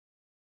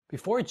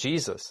Before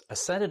Jesus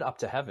ascended up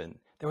to heaven,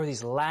 there were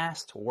these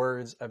last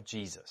words of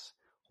Jesus.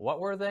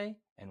 What were they,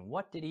 and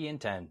what did he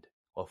intend?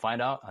 We'll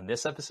find out on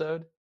this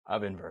episode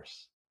of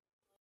Inverse.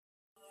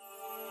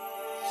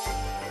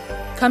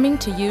 Coming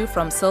to you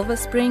from Silver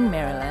Spring,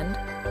 Maryland,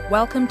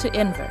 welcome to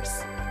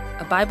Inverse,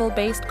 a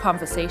Bible-based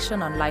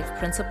conversation on life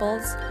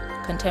principles,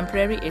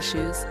 contemporary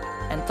issues,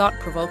 and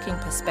thought-provoking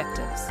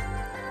perspectives.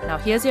 Now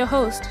here's your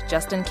host,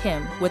 Justin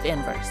Kim, with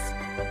Inverse.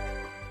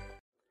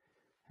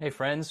 Hey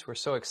friends, we're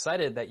so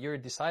excited that you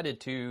decided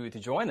to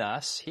join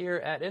us here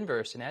at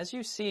Inverse. And as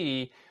you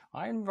see,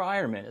 our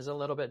environment is a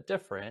little bit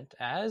different,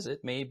 as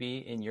it may be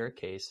in your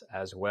case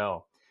as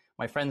well.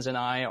 My friends and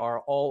I are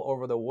all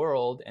over the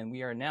world, and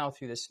we are now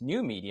through this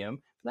new medium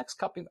for the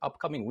next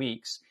upcoming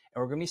weeks,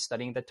 and we're going to be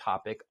studying the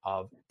topic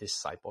of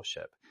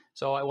discipleship.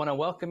 So I want to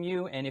welcome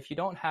you, and if you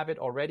don't have it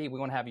already, we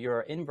want to have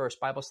your Inverse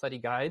Bible study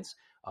guides,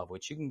 of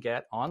which you can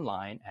get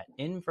online at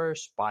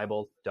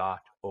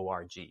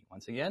inversebible.org.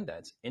 Once again,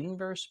 that's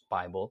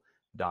inversebible.org.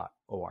 At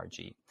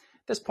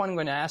this point, I'm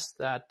going to ask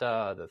that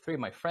the three of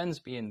my friends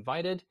be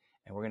invited,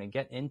 and we're going to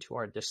get into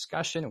our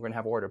discussion. We're going to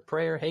have a word of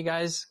prayer. Hey,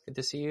 guys, good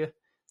to see you.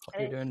 Hope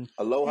you're doing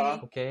Aloha.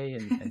 Okay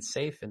and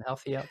safe and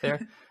healthy out there.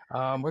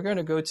 We're going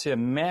to go to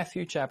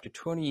Matthew chapter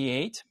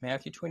 28.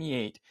 Matthew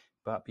 28.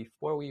 But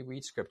before we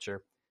read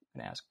scripture, I'm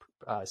going to ask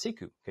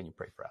Sikhu, can you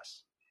pray for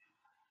us?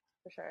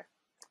 For sure.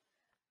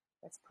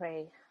 Let's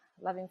pray.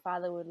 Loving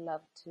Father, we'd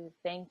love to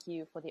thank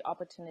you for the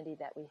opportunity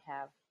that we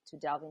have to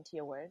delve into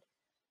your word.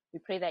 We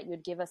pray that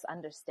you'd give us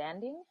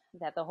understanding,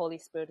 that the Holy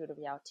Spirit would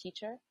be our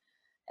teacher,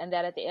 and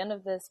that at the end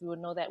of this, we would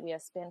know that we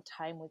have spent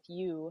time with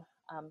you,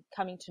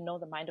 coming to know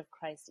the mind of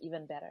Christ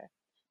even better.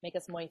 Make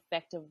us more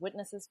effective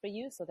witnesses for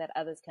you so that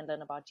others can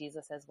learn about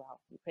Jesus as well.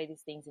 We pray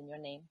these things in your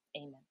name.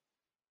 Amen.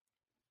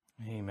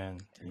 Amen.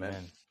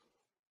 Amen.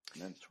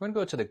 Amen. So we're going to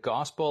go to the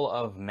Gospel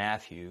of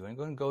Matthew. I'm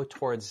going to go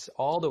towards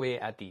all the way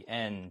at the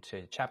end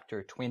to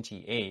chapter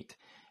 28.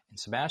 And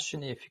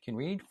Sebastien, if you can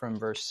read from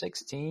verse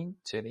 16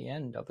 to the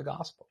end of the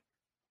Gospel.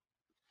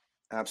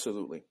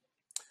 Absolutely.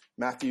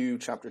 Matthew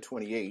chapter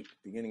 28,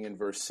 beginning in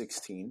verse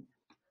 16,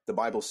 the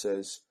Bible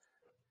says,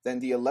 "Then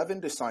the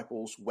 11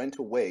 disciples went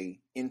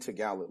away into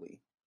Galilee,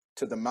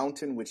 to the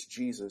mountain which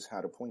Jesus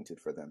had appointed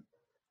for them.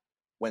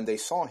 When they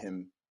saw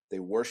him, they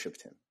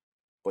worshipped him,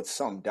 but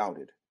some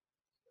doubted.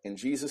 And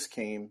Jesus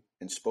came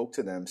and spoke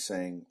to them,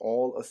 saying,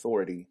 'All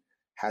authority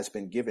has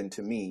been given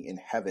to me in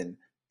heaven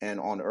and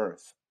on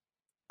earth.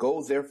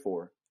 Go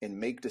therefore and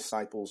make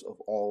disciples of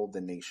all the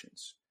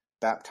nations,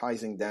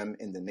 baptizing them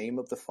in the name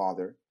of the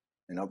Father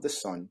and of the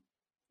Son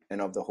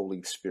and of the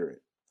Holy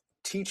Spirit,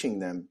 teaching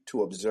them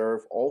to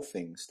observe all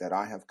things that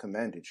I have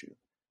commanded you.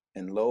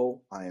 And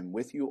lo, I am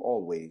with you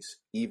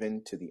always,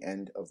 even to the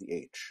end of the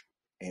age.'"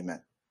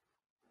 Amen.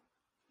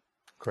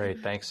 Great.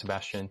 Thanks,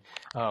 Sebastien.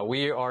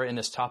 We are in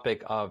this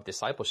topic of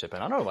discipleship,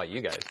 and I don't know about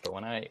you guys, but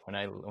when I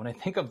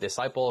think of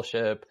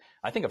discipleship,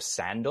 I think of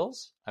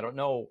sandals. I don't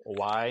know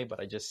why, but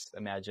I just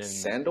imagine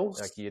Sandals?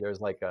 like there's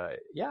like a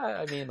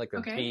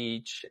Okay.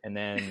 beach and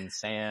then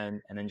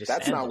sand and then just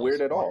That's sandals not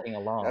weird at all. walking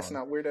along. That's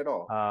not weird at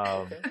all.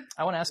 Okay.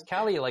 I want to ask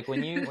Callie, like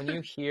when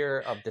you hear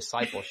of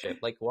discipleship,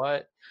 like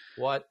what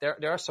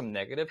there are some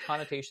negative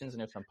connotations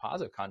and there's some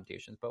positive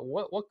connotations, but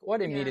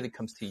what immediately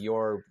comes to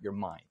your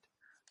mind?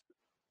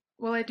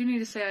 Well, I do need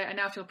to say I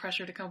now feel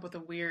pressure to come up with a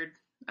weird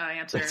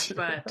answer,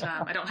 but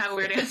I don't have a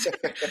weird answer.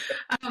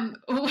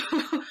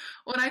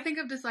 When I think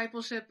of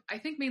discipleship, I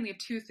think mainly of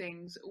two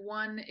things.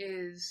 One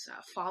is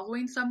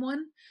following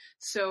someone.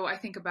 So I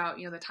think about,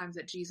 the times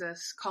that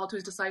Jesus called to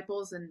his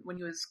disciples, and when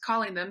he was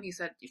calling them, he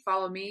said, "You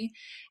follow me."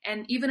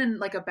 And even in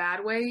like a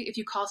bad way, if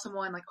you call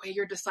someone like, "Oh,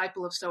 you're a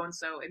disciple of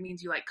so-and-so," it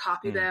means you like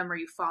copy them or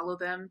you follow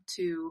them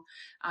to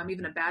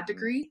even a bad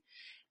degree.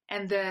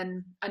 And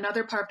then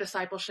another part of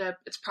discipleship,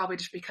 it's probably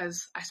just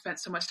because I spent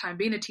so much time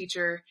being a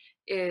teacher,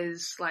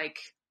 is like,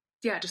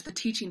 just the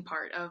teaching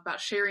part about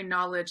sharing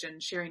knowledge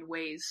and sharing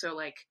ways. So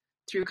like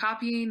through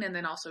copying and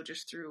then also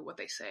just through what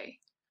they say.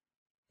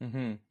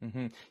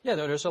 Yeah,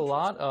 there's a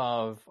lot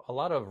of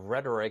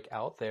rhetoric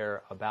out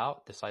there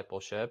about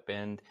discipleship,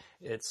 and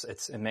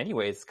it's in many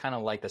ways kind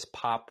of like this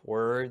pop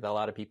word that a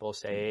lot of people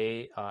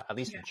say, at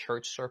least in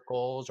church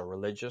circles or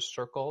religious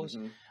circles.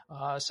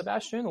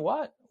 Sebastien,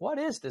 what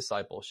is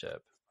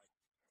discipleship?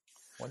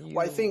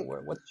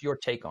 What's your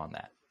take on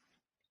that?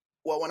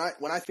 Well,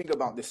 when I think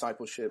about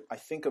discipleship, I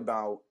think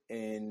about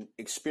an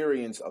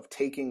experience of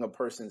taking a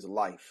person's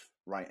life,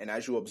 right? And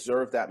as you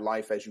observe that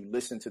life, as you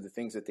listen to the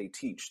things that they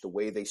teach, the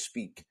way they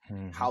speak,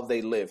 how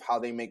they live, how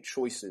they make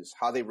choices,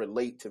 how they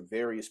relate to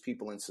various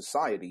people in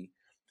society,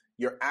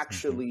 you're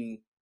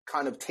actually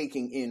kind of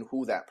taking in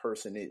who that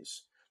person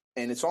is.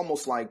 And it's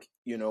almost like,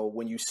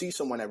 when you see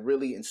someone that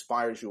really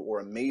inspires you or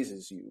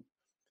amazes you,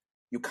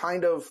 you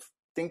kind of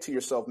think to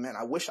yourself, man,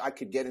 I wish I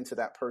could get into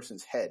that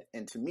person's head.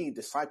 And to me,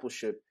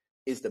 discipleship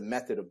is the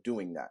method of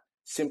doing that,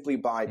 simply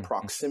by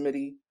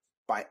proximity,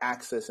 by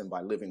access, and by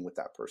living with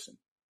that person.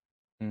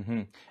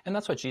 Mm-hmm. And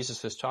that's what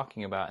Jesus is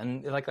talking about.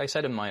 And like I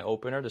said in my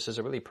opener, this is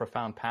a really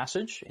profound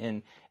passage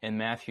in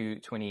Matthew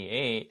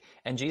 28.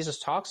 And Jesus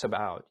talks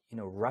about,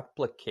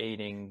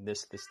 replicating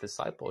this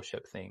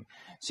discipleship thing.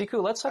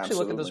 Sikhu, let's actually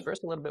look at this verse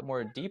a little bit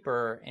more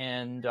deeper.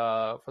 And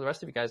for the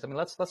rest of you guys,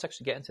 let's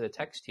actually get into the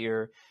text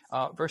here.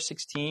 Verse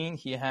 16,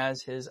 he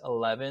has his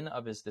 11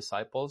 of his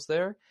disciples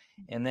there.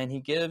 And then he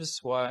gives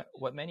what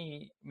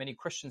many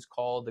Christians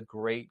call the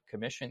Great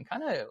Commission.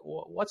 Kind of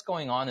what's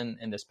going on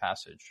in this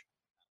passage?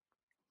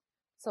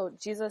 So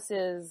Jesus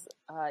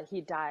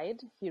he died,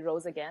 he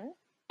rose again,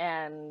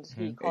 and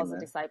he calls the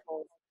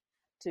disciples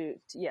to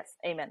yes,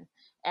 amen.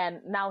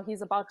 And now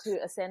he's about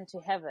to ascend to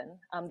heaven.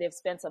 They've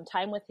spent some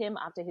time with him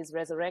after his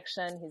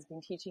resurrection. He's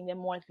been teaching them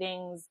more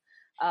things,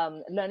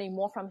 learning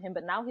more from him,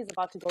 but now he's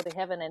about to go to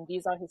heaven. And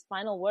these are his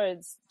final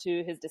words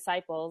to his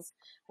disciples,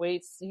 where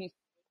he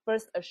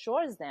first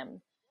assures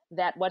them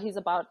that what he's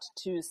about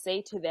to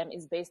say to them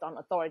is based on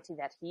authority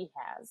that he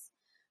has.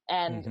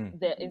 And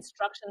the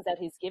instructions that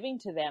he's giving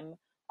to them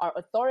are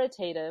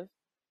authoritative,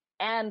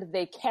 and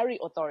they carry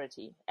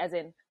authority, as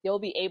in they'll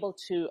be able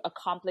to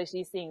accomplish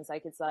these things.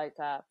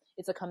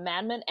 It's a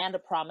commandment and a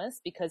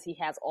promise, because he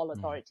has all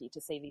authority to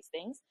say these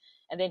things.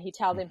 And then he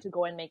tells them to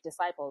go and make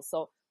disciples.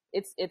 So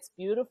it's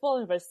beautiful.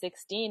 In verse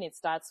 16, it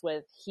starts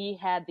with, he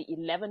had the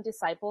 11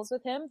 disciples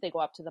with him. They go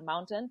up to the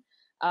mountain.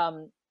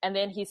 And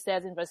then he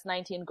says in verse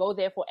 19, go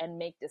therefore and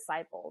make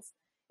disciples.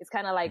 It's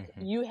kind of like,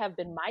 you have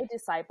been my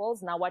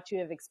disciples. Now what you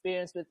have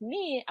experienced with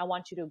me, I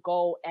want you to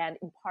go and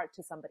impart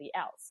to somebody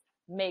else.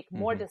 Make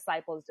more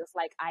disciples, just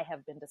like I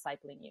have been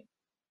discipling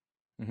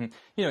you.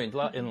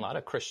 In a lot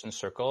of Christian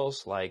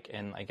circles,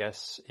 and I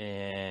guess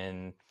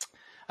I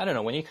don't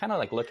know, when you kind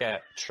of look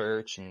at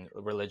church and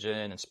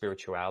religion and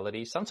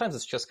spirituality, sometimes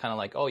it's just kind of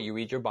like, oh, you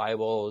read your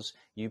Bibles,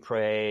 you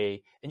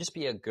pray, and just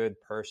be a good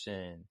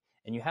person.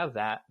 And you have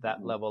that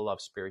level of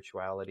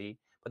spirituality.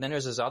 But then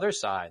there's this other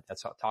side that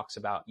talks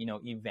about,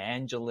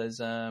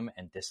 evangelism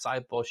and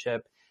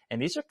discipleship.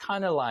 And these are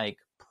kind of like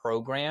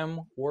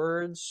program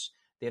words.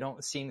 They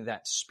don't seem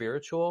that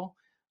spiritual.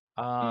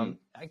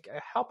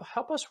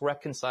 Help us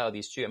reconcile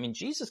these two. I mean,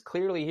 Jesus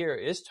clearly here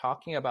is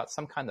talking about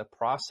some kind of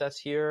process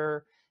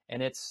here.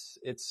 And it's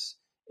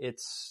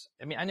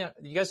I mean, I know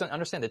you guys don't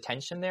understand the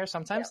tension there.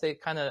 Sometimes they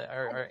kind of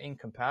are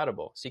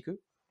incompatible. Sikhu?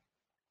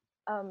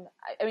 I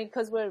mean,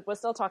 because we're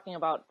still talking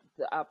about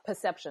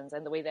perceptions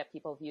and the way that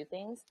people view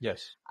things.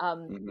 Yes.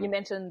 You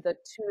mentioned the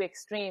two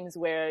extremes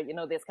where,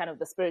 there's kind of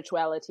the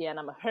spirituality, and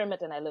I'm a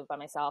hermit and I live by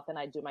myself and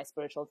I do my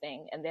spiritual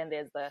thing. And then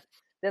there's the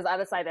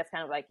other side that's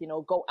kind of like,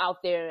 go out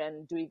there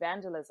and do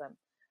evangelism.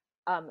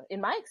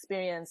 In my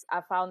experience,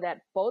 I found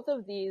that both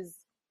of these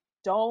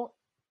don't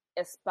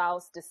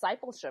espouse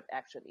discipleship,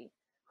 actually.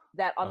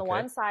 That on the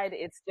one side,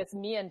 it's just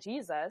me and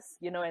Jesus,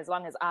 as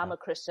long as I'm a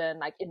Christian,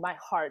 like in my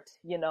heart,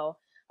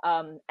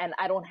 and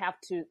I don't have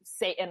to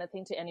say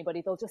anything to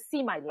anybody. They'll just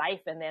see my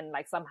life, and then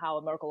somehow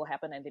a miracle will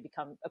happen and they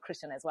become a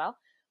Christian as well.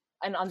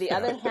 And on the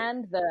other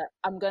hand,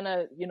 I'm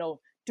gonna,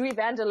 do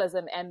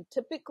evangelism. And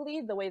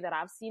typically the way that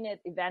I've seen it,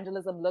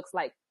 evangelism looks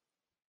like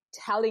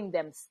telling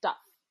them stuff,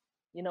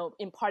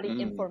 imparting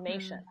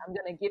information. I'm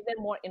going to give them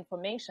more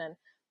information.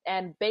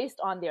 And based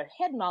on their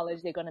head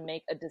knowledge, they're going to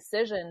make a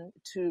decision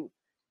to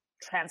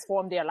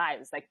transform their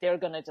lives. Like they're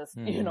going to just,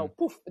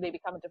 poof, they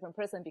become a different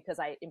person because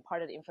I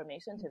imparted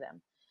information to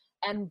them.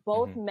 And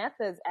both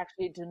methods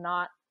actually do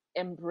not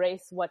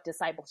embrace what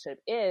discipleship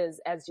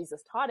is as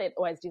Jesus taught it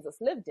or as Jesus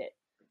lived it,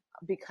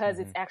 because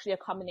it's actually a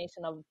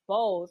combination of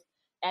both.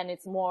 And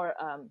it's more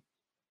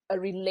a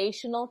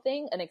relational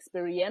thing, an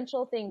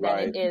experiential thing than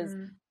it is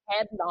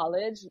head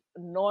knowledge,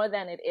 nor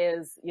than it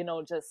is,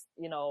 just,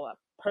 a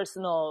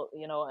personal,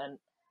 and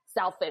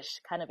selfish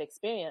kind of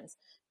experience.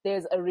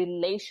 There's a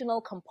relational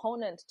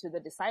component to the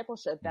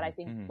discipleship that I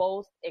think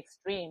both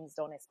extremes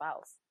don't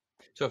espouse.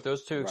 So if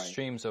those two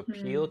extremes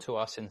appeal to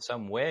us in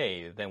some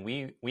way, then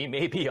we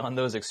may be on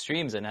those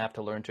extremes and have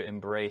to learn to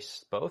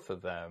embrace both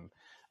of them.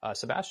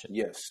 Sebastien.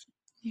 Yes.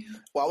 Yeah.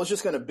 Well, I was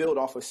just going to build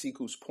off of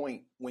Sikhu's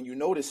point. When you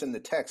notice in the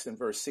text in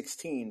verse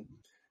 16,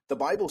 the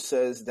Bible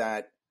says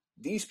that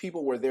these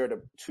people were there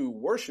to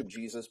worship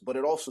Jesus, but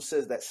it also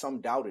says that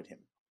some doubted him.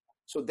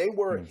 So they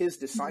were his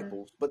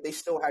disciples, but they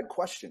still had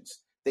questions.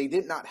 They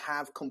did not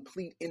have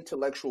complete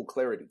intellectual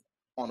clarity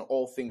on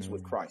all things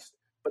with Christ,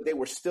 but they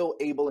were still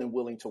able and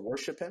willing to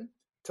worship him,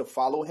 to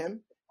follow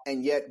him.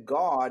 And yet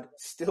God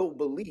still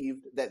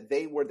believed that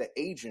they were the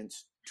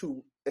agents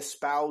to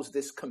espouse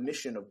this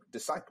commission of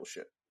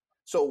discipleship.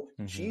 So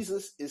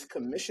Jesus is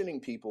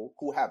commissioning people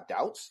who have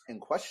doubts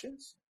and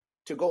questions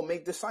to go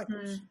make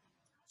disciples.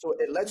 So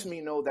it lets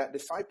me know that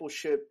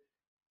discipleship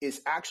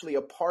is actually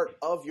a part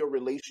of your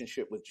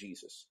relationship with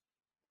Jesus,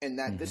 and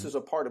that this is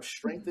a part of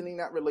strengthening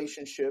that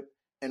relationship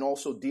and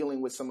also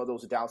dealing with some of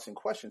those doubts and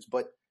questions.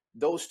 But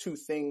those two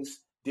things,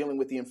 dealing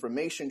with the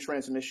information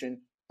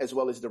transmission as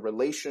well as the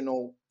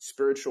relational,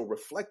 spiritual,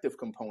 reflective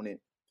component,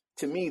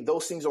 to me,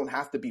 those things don't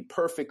have to be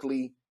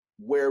perfectly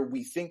where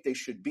we think they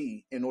should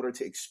be in order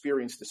to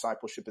experience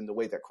discipleship in the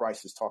way that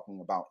Christ is talking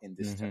about in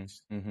this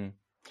text.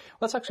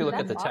 Let's actually look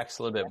at the That's text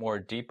a little bit more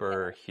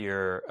deeper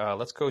here.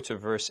 Let's go to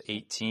verse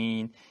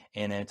 18,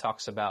 and then it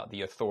talks about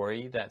the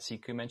authority that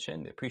Sikhu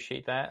mentioned.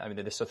 Appreciate that. I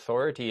mean, this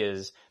authority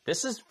is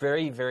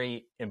very,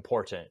 very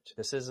important.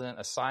 This isn't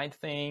a side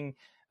thing.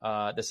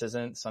 This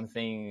isn't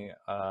something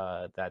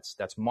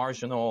that's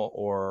marginal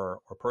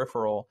or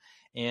peripheral.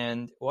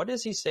 And what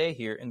does he say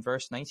here in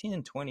verse 19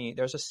 and 20?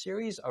 There's a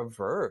series of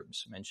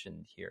verbs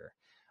mentioned here.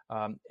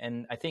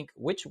 And I think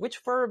which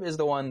verb is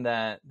the one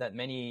that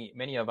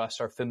many of us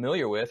are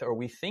familiar with, or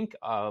we think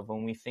of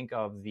when we think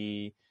of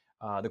the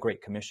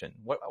Great Commission?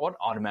 What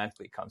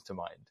automatically comes to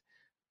mind?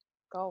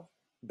 Go.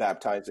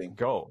 Baptizing.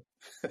 Go.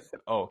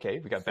 Oh, okay.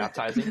 We got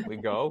baptizing. We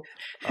go.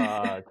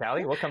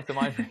 Callie, what comes to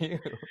mind for you?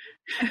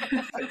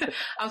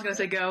 I was going to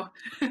say go.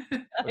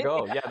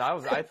 Go. Yeah,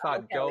 I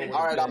thought go.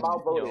 All right, I'm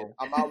outvoted.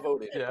 I'm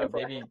outvoted. Yeah,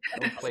 maybe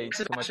don't play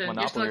too much Sebastian,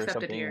 Monopoly you're or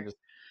still accepted something. here.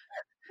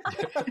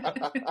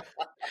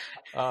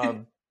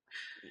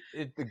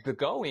 The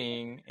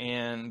going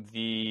and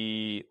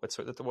the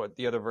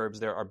other verbs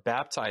there are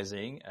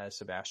baptizing, as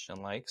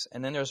Sebastien likes,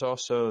 and then there's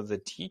also the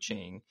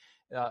teaching.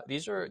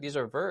 These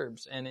are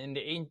verbs, and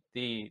in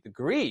the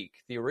Greek,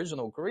 the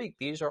original Greek,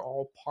 these are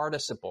all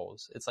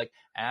participles. It's like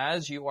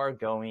as you are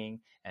going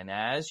and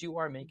as you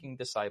are making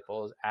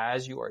disciples,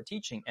 as you are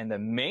teaching, and the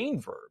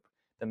main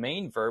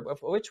verb of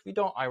which we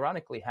don't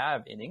ironically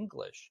have in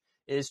English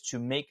is to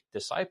make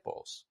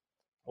disciples.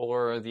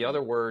 Or the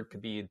other word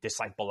could be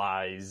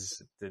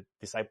disciplize,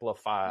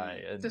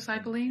 disciplify.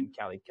 Discipling. And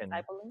Callie can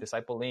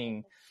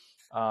discipling.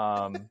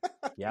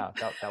 Yeah,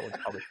 that would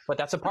probably. But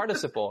that's a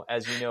participle,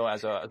 as you know,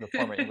 as a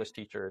former English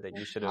teacher, that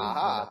you should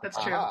have. That's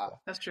true.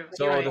 That's true.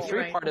 So You're right, the three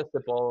right.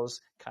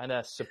 participles kind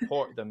of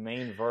support the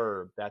main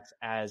verb. That's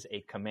as a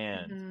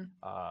command,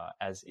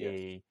 as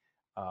a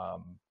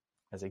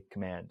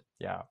command.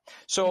 Yeah.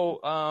 So.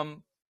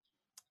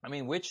 I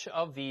mean, which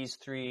of these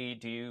three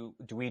do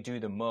we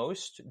do the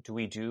most? Do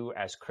we do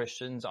as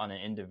Christians on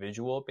an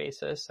individual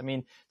basis? I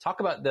mean, talk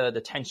about the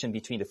tension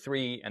between the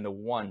 3 and the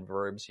 1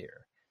 verbs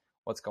here.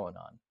 What's going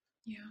on?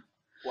 Yeah.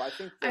 Well, I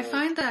think I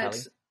find that.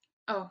 Callie?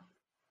 Oh.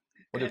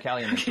 We'll do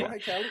Callie and Go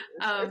ahead, Callie.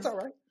 It's all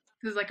right.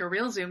 This is like a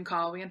real Zoom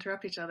call. We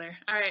interrupt each other.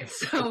 All right.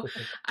 So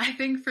I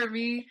think for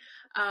me,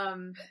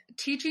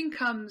 teaching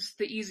comes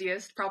the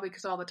easiest, probably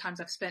because all the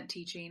times I've spent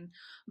teaching.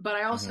 But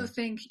I also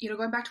think,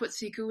 going back to what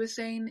Sikhu was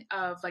saying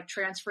of like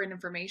transferring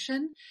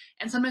information,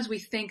 and sometimes we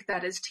think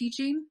that is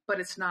teaching, but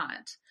it's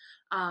not.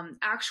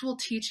 Actual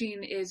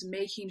teaching is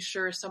making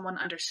sure someone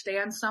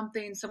understands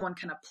something, someone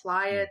can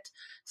apply it,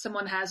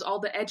 someone has all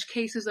the edge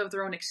cases of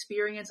their own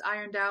experience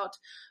ironed out.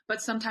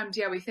 But sometimes,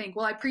 we think,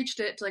 well, I preached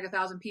it to like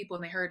 1,000 people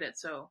and they heard it,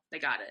 so they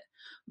got it.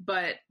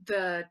 But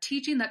the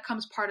teaching that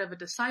comes part of a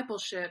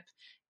discipleship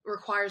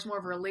requires more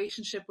of a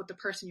relationship with the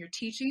person you're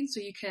teaching,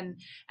 so you can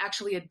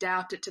actually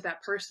adapt it to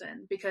that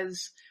person.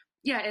 Because,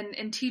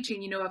 in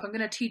teaching, if I'm going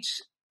to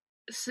teach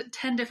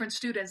 10 different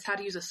students how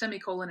to use a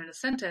semicolon in a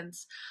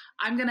sentence,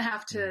 I'm going to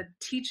have to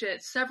teach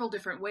it several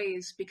different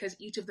ways because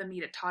each of them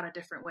need it taught a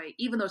different way,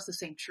 even though it's the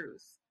same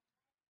truth.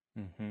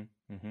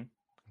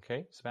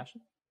 Okay,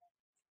 Sebastien?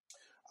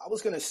 I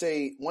was going to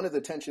say one of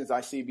the tensions I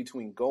see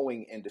between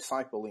going and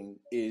discipling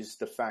is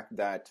the fact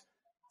that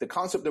the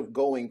concept of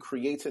going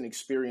creates an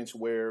experience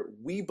where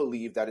we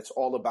believe that it's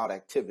all about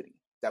activity,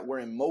 that we're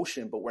in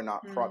motion, but we're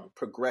not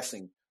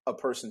progressing a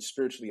person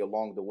spiritually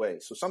along the way.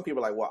 So some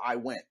people are like, well, I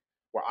went,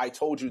 or I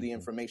told you the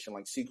information,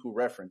 like Sikhu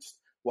referenced.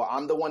 Well,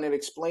 I'm the one that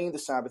explained the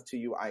Sabbath to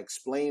you. I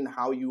explained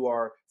how you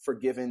are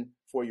forgiven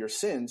for your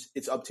sins.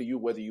 It's up to you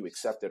whether you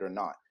accept it or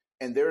not.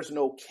 And there's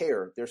no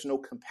care. There's no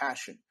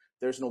compassion.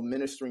 There's no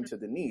ministering to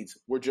the needs.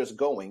 We're just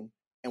going,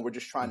 and we're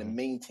just trying to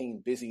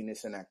maintain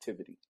busyness and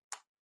activity.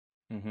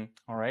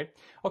 All right.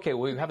 Okay,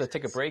 we have to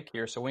take a break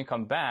here. So when we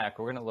come back,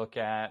 we're going to look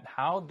at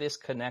how this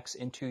connects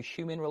into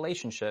human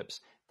relationships,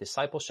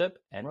 discipleship,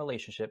 and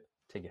relationship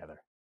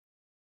together.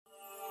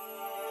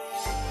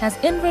 Has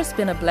Inverse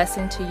been a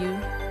blessing to you?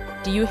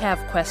 Do you have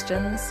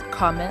questions,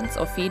 comments,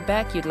 or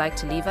feedback you'd like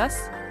to leave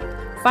us?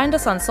 Find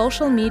us on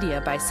social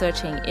media by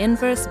searching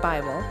Inverse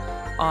Bible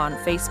on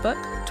Facebook,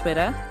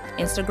 Twitter,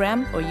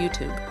 Instagram, or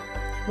YouTube.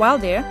 While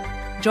there,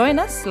 join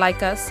us,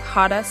 like us,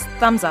 heart us,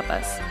 thumbs up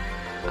us.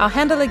 Our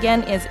handle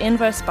again is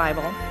Inverse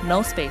Bible,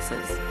 no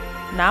spaces.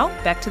 Now,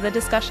 back to the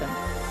discussion.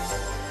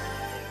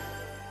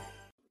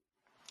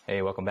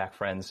 Hey, welcome back,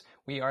 friends.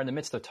 We are in the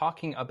midst of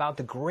talking about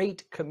the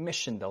Great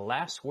Commission, the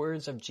last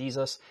words of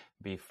Jesus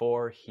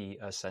before he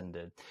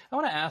ascended. I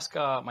want to ask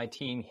my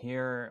team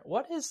here,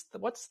 what's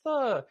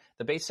the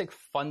basic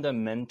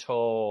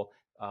fundamental,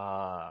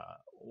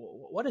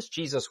 what is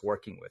Jesus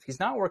working with? He's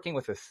not working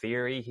with a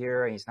theory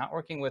here. He's not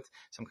working with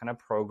some kind of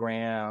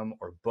program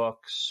or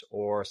books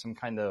or some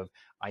kind of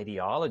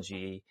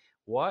ideology.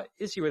 What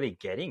is he really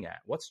getting at?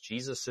 What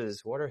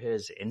are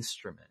his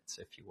instruments,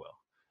 if you will?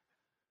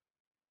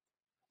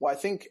 Well, I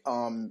think,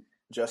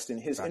 Justin,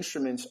 his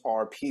instruments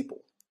are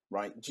people,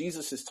 right?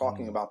 Jesus is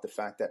talking about the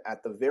fact that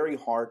at the very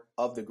heart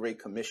of the Great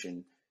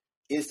Commission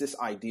is this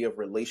idea of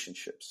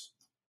relationships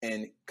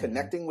and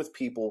connecting with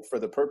people for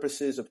the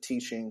purposes of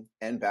teaching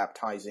and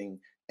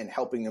baptizing and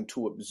helping them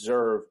to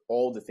observe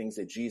all the things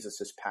that Jesus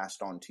has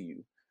passed on to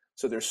you.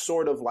 So there's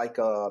sort of like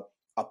a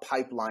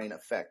pipeline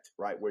effect,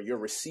 right? Where you're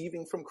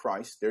receiving from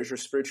Christ, there's your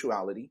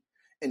spirituality,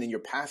 and then you're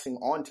passing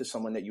on to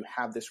someone that you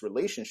have this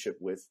relationship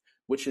with,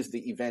 which is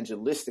the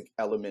evangelistic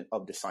element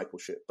of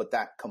discipleship. But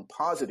that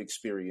composite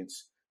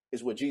experience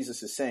is what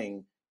Jesus is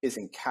saying is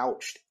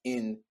encouched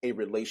in a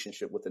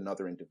relationship with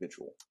another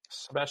individual.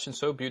 Sebastien,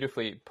 so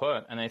beautifully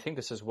put. And I think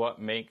this is what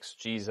makes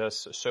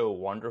Jesus so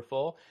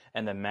wonderful.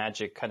 And the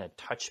magic kind of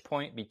touch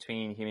point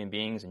between human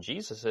beings and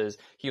Jesus is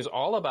he was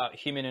all about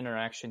human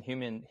interaction,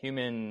 human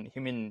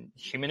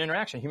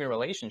interaction, human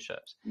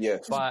relationships.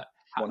 Yes. But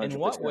 100%. in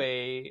what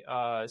way,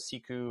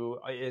 Sikhu,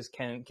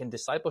 can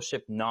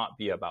discipleship not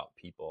be about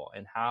people?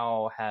 And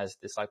how has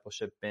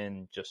discipleship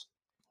been just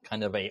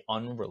kind of a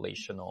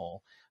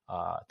unrelational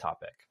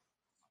topic?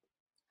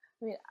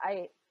 I mean,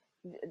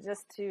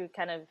 just to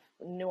kind of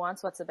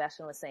nuance what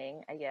Sebastien was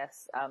saying, I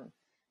guess,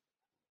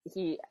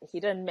 he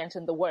didn't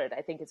mention the word.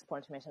 I think it's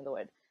important to mention the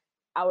word.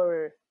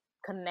 Our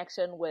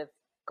connection with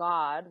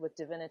God, with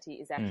divinity,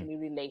 is actually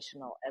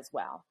relational as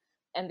well.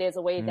 And there's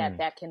a way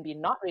that can be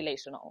not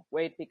relational,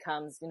 where it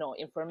becomes,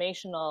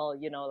 informational,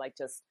 like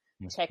just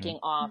checking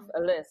off a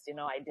list.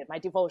 I did my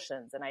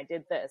devotions and I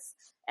did this,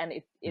 and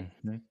it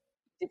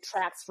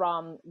detracts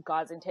from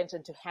God's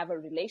intention to have a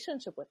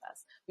relationship with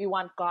us. We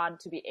want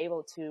God to be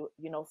able to,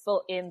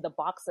 fill in the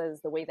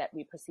boxes the way that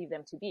we perceive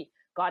them to be.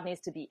 God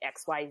needs to be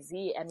X, Y,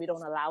 Z, and we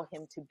don't allow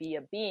him to be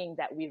a being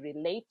that we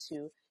relate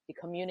to. He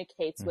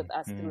communicates with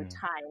us through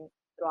time,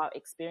 through our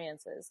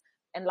experiences.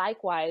 And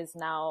likewise,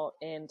 now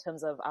in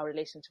terms of our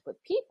relationship with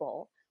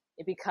people,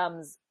 it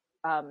becomes,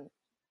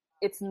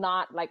 it's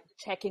not like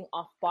checking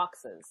off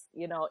boxes.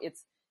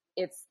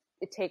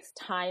 It takes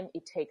time,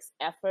 it takes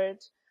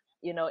effort.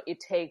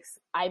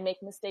 I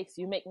make mistakes,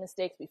 you make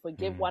mistakes, we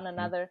forgive one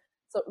another.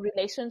 So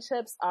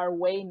relationships are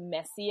way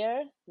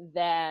messier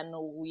than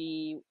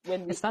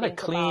it's not a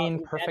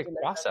clean, perfect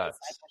process.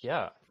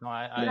 Yeah. No,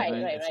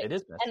 right. It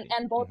is messy.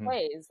 And both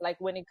ways,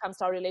 like when it comes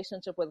to our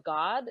relationship with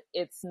God,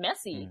 it's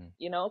messy,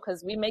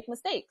 because we make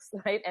mistakes,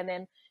 right? And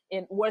then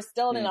we're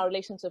still in our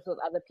relationships with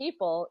other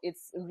people.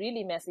 It's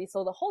really messy.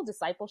 So the whole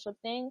discipleship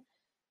thing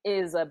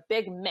is a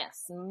big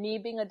mess. Me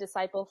being a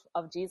disciple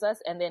of Jesus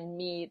and then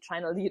me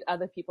trying to lead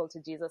other people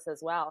to Jesus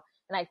as well.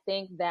 And I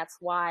think that's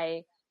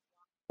why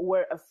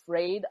we're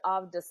afraid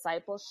of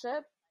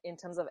discipleship in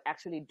terms of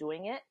actually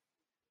doing it,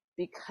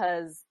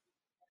 because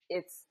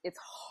it's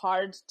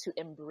hard to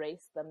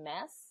embrace the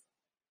mess.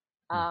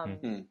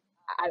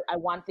 I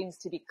want things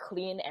to be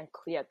clean and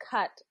clear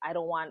cut. I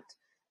don't want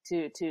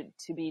to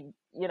be,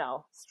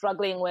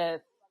 struggling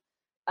with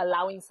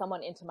allowing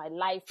someone into my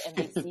life and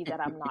they see that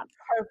I'm not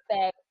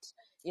perfect,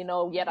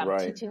 yet I'm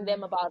teaching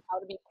them about how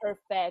to be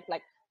perfect.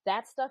 Like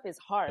that stuff is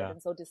hard. Yeah.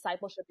 And so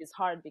discipleship is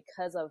hard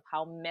because of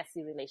how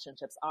messy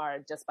relationships are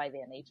just by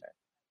their nature.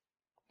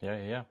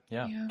 Yeah.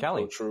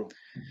 Callie. So true.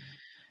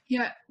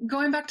 Yeah,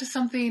 going back to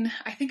something,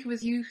 I think it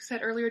was you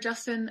said earlier,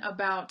 Justin,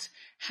 about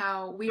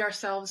how we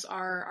ourselves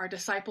are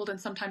discipled, and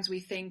sometimes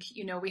we think,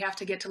 we have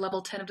to get to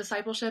level 10 of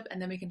discipleship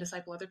and then we can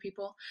disciple other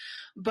people.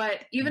 But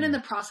even in the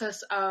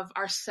process of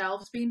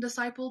ourselves being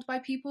discipled by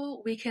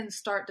people, we can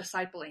start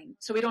discipling.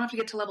 So we don't have to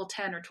get to level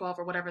 10 or 12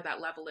 or whatever that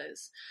level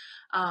is.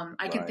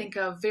 I can think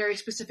of very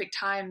specific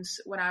times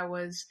when I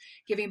was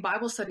giving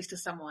Bible studies to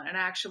someone, and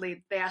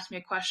they asked me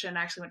a question.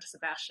 I actually went to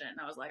Sebastien,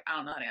 and I was like, I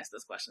don't know how to answer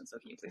this question, so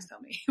can you please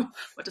tell me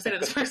what to say to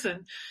this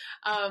person?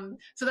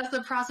 So that's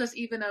the process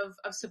even of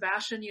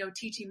Sebastien,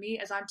 teaching me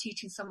as I'm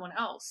teaching someone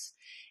else.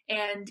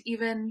 And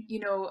even,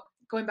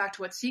 going back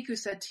to what Sikhu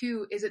said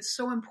too, is it's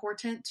so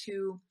important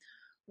to,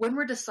 when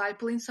we're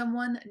discipling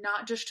someone,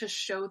 not just to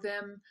show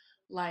them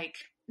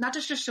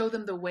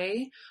the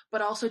way,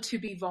 but also to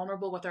be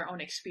vulnerable with our own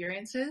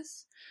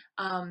experiences.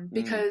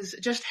 Because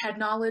just head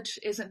knowledge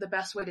isn't the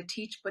best way to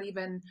teach, but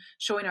even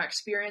showing our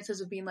experiences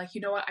of being like,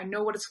 what, I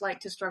know what it's like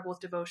to struggle with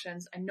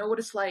devotions. I know what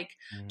it's like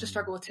to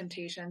struggle with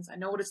temptations. I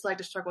know what it's like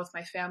to struggle with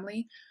my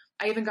family.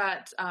 I even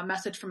got a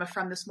message from a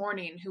friend this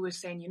morning who was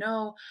saying,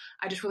 I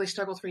just really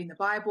struggle with reading the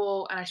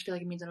Bible, and I just feel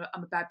like it means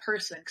I'm a bad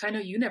person. Because I know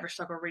you never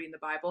struggle reading the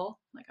Bible.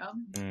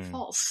 I'm like,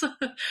 false.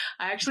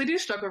 I actually do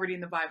struggle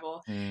reading the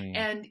Bible.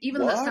 And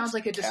even though that sounds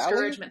like a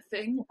discouragement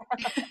thing,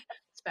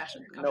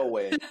 Sebastien, no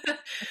way.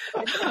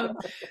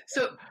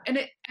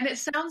 It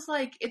sounds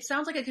like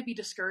it could be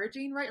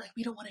discouraging, right? Like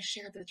we don't want to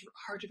share that it's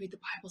hard to read the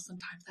Bible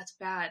sometimes. That's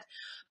bad.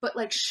 But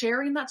like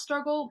sharing that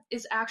struggle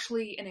is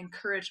actually an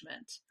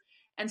encouragement.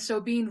 And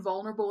so being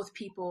vulnerable with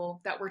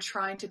people that we're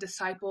trying to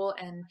disciple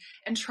and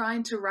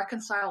trying to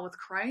reconcile with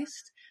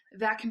Christ,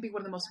 that can be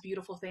one of the most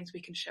beautiful things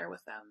we can share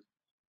with them.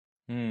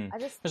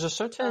 There's a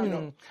certain,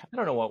 I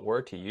don't know what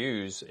word to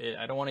use.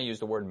 I don't want to use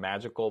the word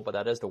magical, but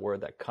that is the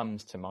word that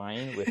comes to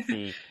mind with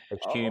the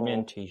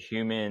human to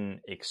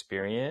human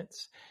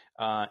experience.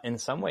 In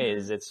some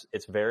ways, it's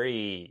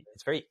very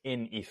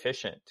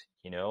inefficient.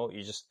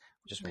 You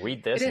just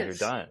read this and you're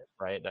done,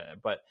 right?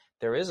 But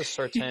there is a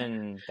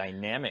certain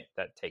dynamic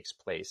that takes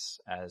place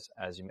as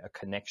a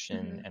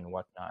connection and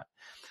whatnot.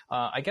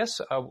 I guess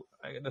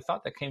the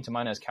thought that came to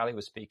mind as Callie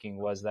was speaking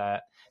was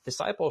that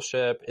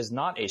discipleship is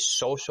not a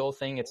social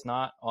thing. It's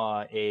not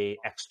a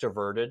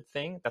extroverted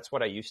thing. That's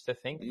what I used to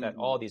think, that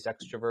all these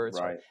extroverts,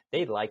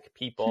 they like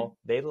people,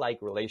 they like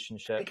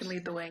relationships. They can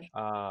lead the way.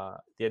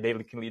 They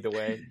can lead the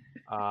way.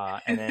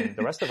 And then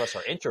the rest of us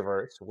are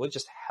introverts. We'll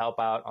just help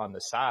out on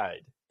the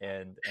side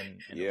and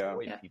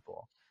avoid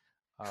people.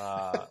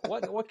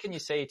 What can you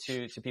say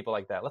to people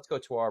like that? Let's go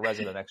to our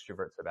resident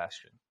extrovert,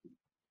 Sebastien.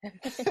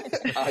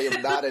 I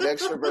am not an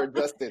extrovert,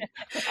 Justin.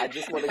 I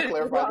just want to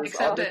clarify this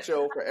on the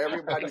show for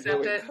everybody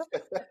doing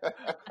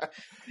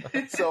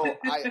it. So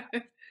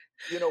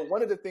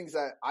one of the things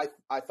that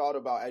I thought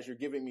about as you're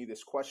giving me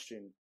this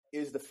question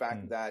is the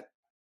fact that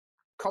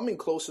coming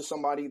close to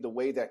somebody the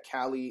way that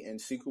Callie and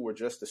Sikhu were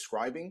just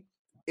describing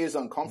is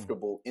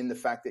uncomfortable in the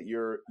fact that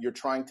you're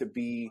trying to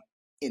be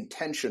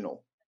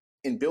intentional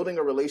in building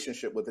a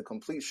relationship with a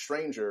complete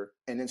stranger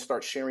and then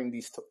start sharing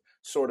these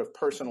sort of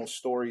personal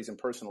stories and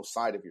personal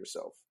side of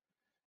yourself.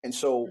 And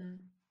so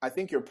I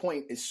think your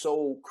point is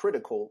so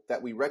critical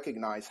that we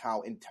recognize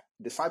how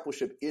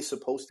discipleship is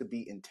supposed to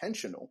be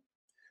intentional,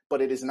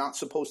 but it is not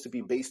supposed to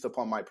be based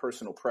upon my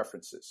personal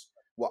preferences.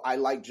 Well, I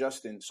like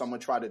Justin, so I'm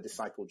going to try to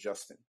disciple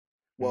Justin.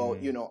 Well,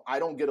 I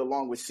don't get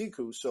along with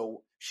Sikhu,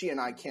 so she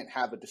and I can't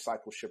have a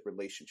discipleship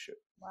relationship.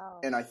 Wow.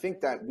 And I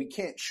think that we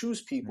can't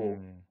choose people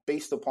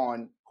based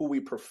upon who we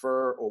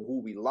prefer or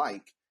who we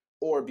like,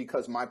 or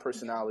because my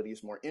personality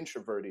is more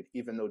introverted,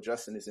 even though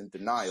Justin is in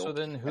denial. So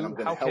then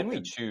how can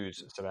we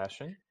choose,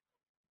 Sebastien?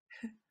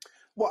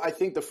 Well, I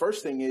think the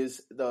first thing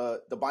is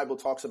the Bible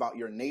talks about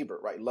your neighbor,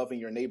 right? Loving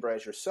your neighbor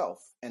as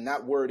yourself. And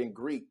that word in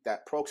Greek,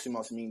 that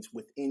proximos, means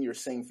within your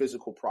same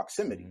physical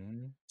proximity.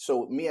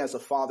 So me as a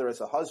father, as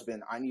a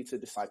husband, I need to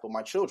disciple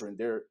my children.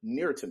 They're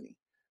near to me.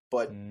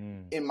 But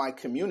in my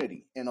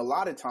community, and a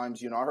lot of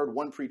times, I heard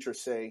one preacher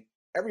say,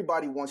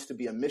 everybody wants to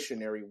be a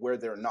missionary where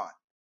they're not.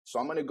 So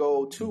I'm going to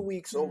go 2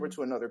 weeks over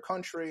to another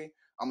country.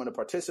 I'm going to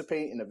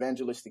participate in an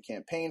evangelistic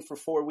campaign for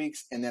 4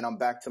 weeks, and then I'm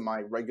back to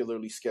my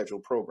regularly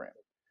scheduled program.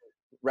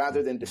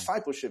 Rather than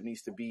discipleship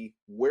needs to be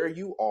where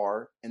you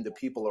are and the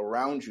people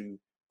around you.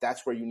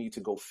 That's where you need to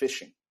go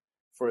fishing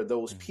for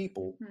those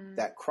people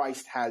that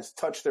Christ has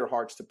touched their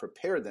hearts to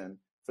prepare them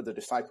for the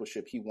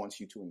discipleship he wants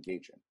you to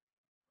engage in.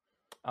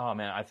 Oh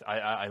man,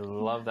 I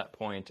love that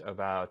point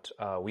about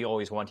we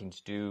always wanting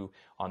to do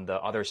on the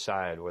other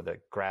side where the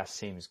grass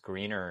seems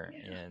greener,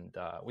 and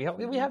we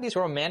have these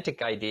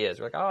romantic ideas.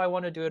 We're like, oh, I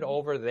want to do it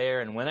over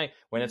there, and when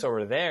it's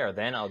over there,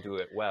 then I'll do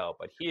it well.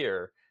 But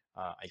here,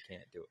 I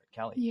can't do it.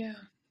 Callie. Yeah.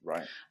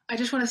 Right. I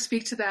just want to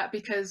speak to that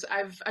because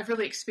I've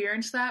really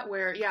experienced that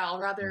where, I'd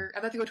rather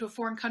go to a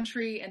foreign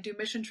country and do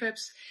mission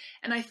trips.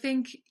 And I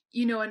think,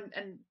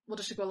 and we'll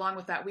just go along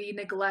with that. We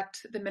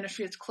neglect the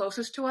ministry that's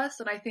closest to us.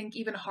 And I think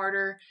even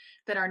harder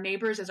than our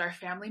neighbors is our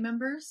family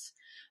members,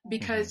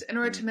 because in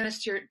order to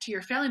minister to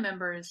your family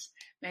members,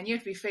 man, you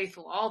have to be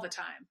faithful all the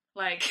time.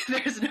 Like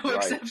there's no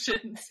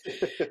exceptions.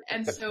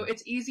 And so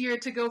it's easier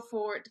to go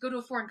to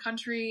a foreign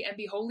country and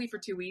be holy for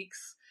 2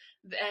 weeks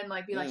and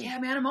be like, yeah,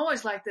 man, I'm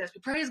always like this,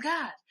 but praise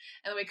God.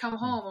 And then we come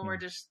home and we're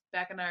just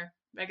back in our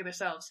regular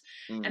selves.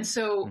 And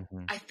so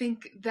I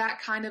think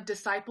that kind of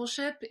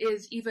discipleship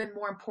is even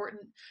more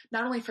important,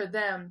 not only for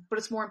them, but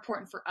it's more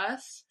important for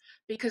us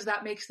because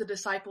that makes the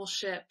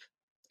discipleship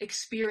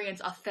experience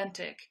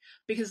authentic,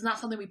 because it's not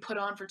something we put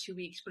on for 2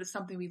 weeks, but it's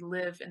something we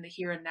live in the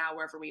here and now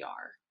wherever we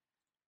are.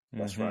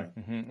 That's right.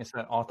 It's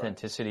that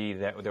authenticity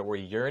that we're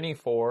yearning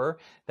for,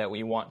 that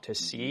we want to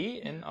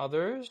see in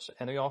others,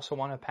 and we also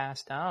want to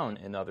pass down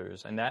in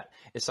others. And that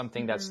is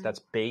something that's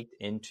baked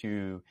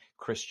into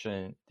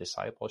Christian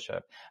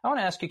discipleship. I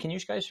want to ask you, can you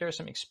guys share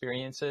some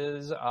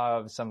experiences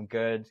of some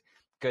good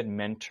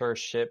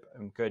mentorship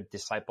and good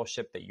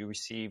discipleship that you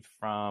received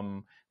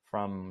from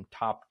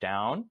top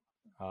down?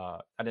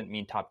 I didn't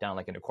mean top down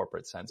like in a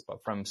corporate sense,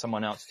 but from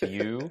someone else to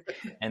you.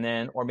 And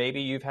then, or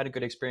maybe you've had a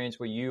good experience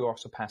where you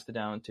also passed it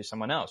down to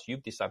someone else.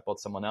 You've discipled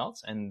someone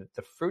else, and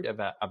the fruit of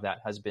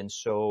that has been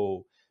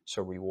so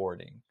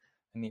rewarding.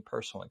 Any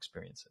personal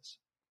experiences?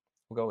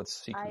 We'll go with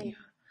Sikhu.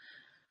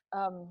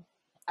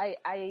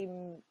 I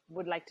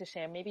would like to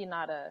share, maybe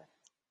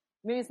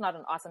it's not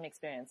an awesome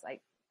experience.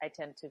 I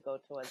tend to go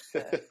towards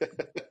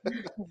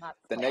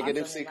the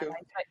negative, Sikhu.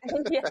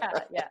 Yeah.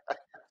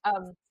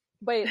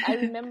 But I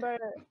remember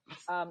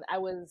I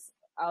was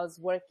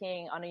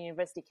working on a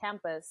university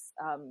campus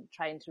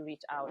trying to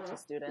reach out to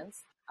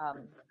students,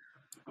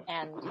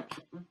 and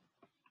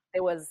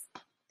there was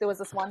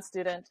this one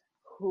student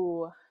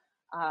who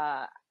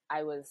I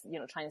was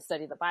trying to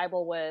study the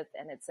Bible with,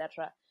 and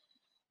etc.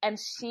 And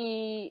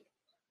she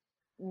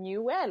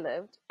knew where I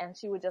lived, and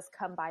she would just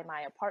come by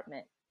my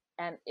apartment,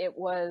 and it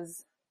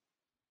was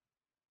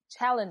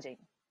challenging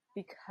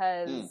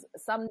because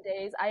some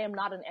days I am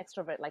not an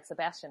extrovert like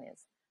Sebastien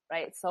is.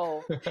 Right,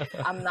 so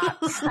I'm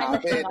not.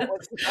 Stop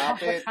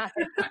it!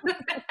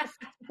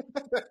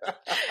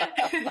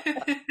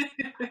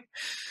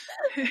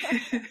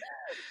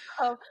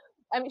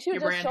 I mean, she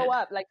would just show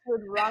up, like she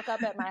would rock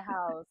up at my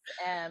house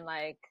and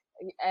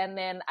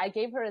then I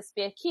gave her a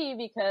spare key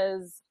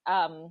because,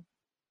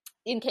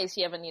 in case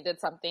she ever needed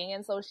something.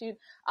 And so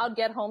I'd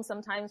get home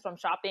sometimes from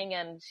shopping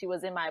and she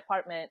was in my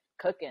apartment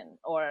cooking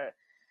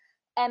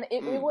and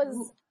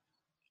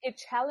it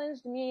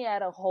challenged me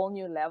at a whole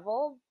new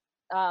level,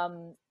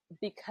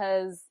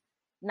 because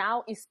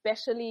now,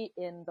 especially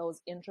in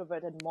those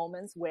introverted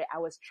moments where I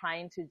was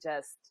trying to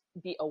just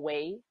be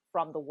away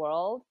from the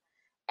world,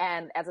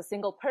 and as a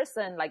single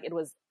person, like it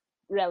was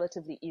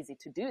relatively easy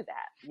to do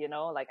that,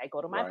 like I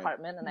go to my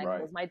apartment and I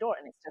close my door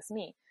and it's just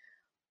me.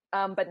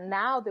 But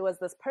now there was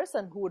this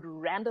person who would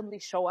randomly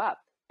show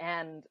up,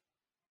 and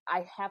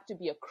I have to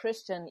be a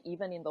Christian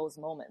even in those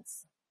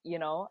moments,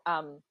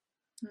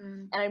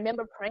 And I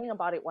remember praying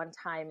about it one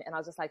time and I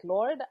was just like,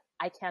 Lord,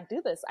 I can't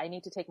do this. I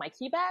need to take my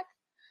key back.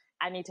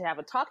 I need to have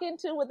a talking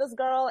to with this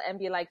girl and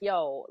be like,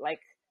 yo,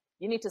 like,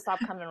 you need to stop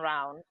coming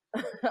around.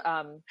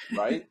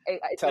 Right?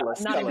 Tell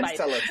us. But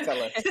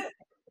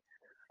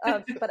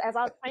as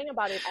I was praying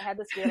about it, I had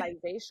this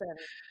realization,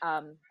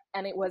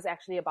 and it was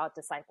actually about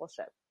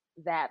discipleship,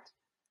 that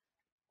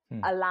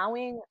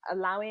allowing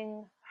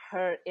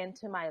her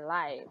into my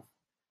life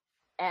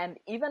and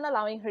even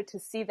allowing her to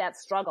see that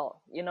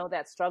struggle,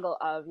 that struggle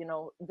of,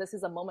 this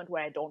is a moment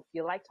where I don't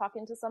feel like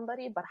talking to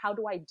somebody, but how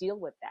do I deal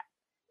with that?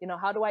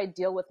 How do I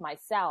deal with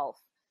myself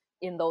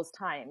in those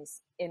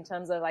times, in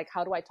terms of like,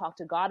 how do I talk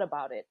to God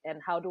about it?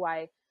 And how do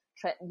I,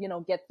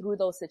 get through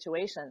those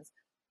situations?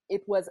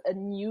 It was a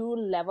new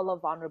level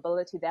of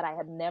vulnerability that I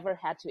had never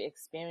had to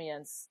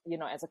experience,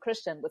 as a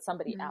Christian with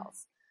somebody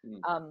else.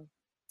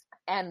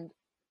 And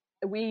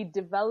we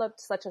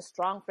developed such a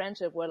strong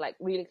friendship. We're like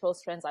really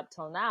close friends up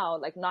till now.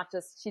 Like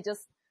she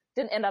just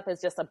didn't end up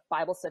as just a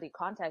Bible study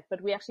contact,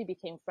 but we actually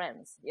became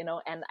friends, and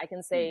I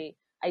can say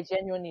I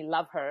genuinely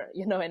love her,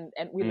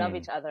 and we love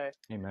each other.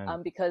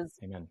 Amen. Because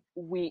Amen.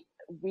 we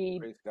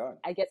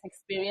I guess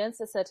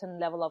experience a certain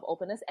level of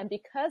openness. And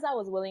because I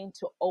was willing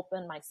to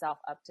open myself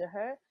up to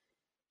her,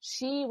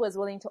 she was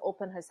willing to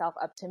open herself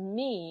up to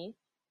me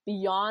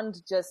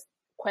beyond just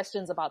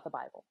questions about the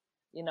Bible,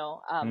 and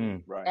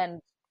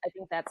I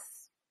think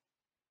that's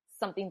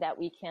something that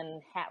we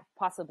can have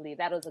possibly.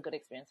 That was a good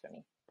experience for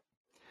me.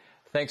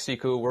 Thanks,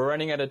 Sikhu. We're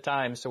running out of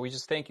time, so we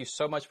just thank you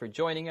so much for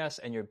joining us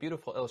and your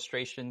beautiful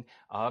illustration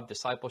of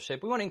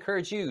discipleship. We want to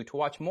encourage you to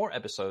watch more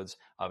episodes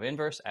of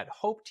Inverse at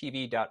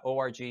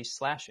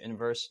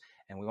hopetv.org/Inverse,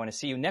 and we want to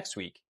see you next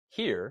week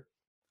here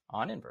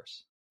on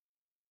Inverse.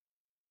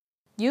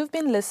 You've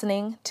been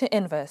listening to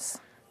Inverse,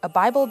 a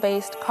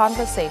Bible-based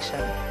conversation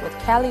with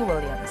Callie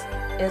Williams,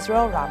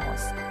 Israel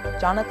Ramos,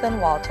 Jonathan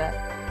Walter,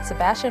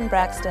 Sebastien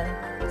Braxton,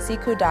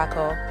 Sikhu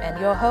Daco, and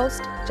your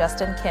host,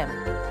 Justin Kim.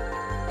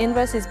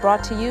 Inverse is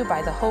brought to you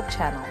by the Hope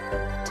Channel,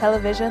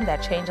 television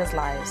that changes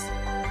lives.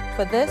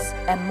 For this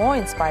and more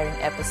inspiring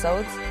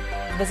episodes,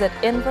 visit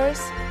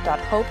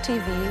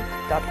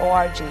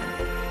inverse.hopetv.org.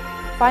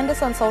 Find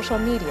us on social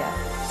media,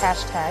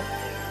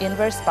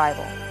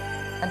 #InverseBible.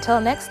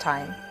 Until next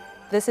time,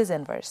 this is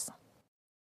Inverse.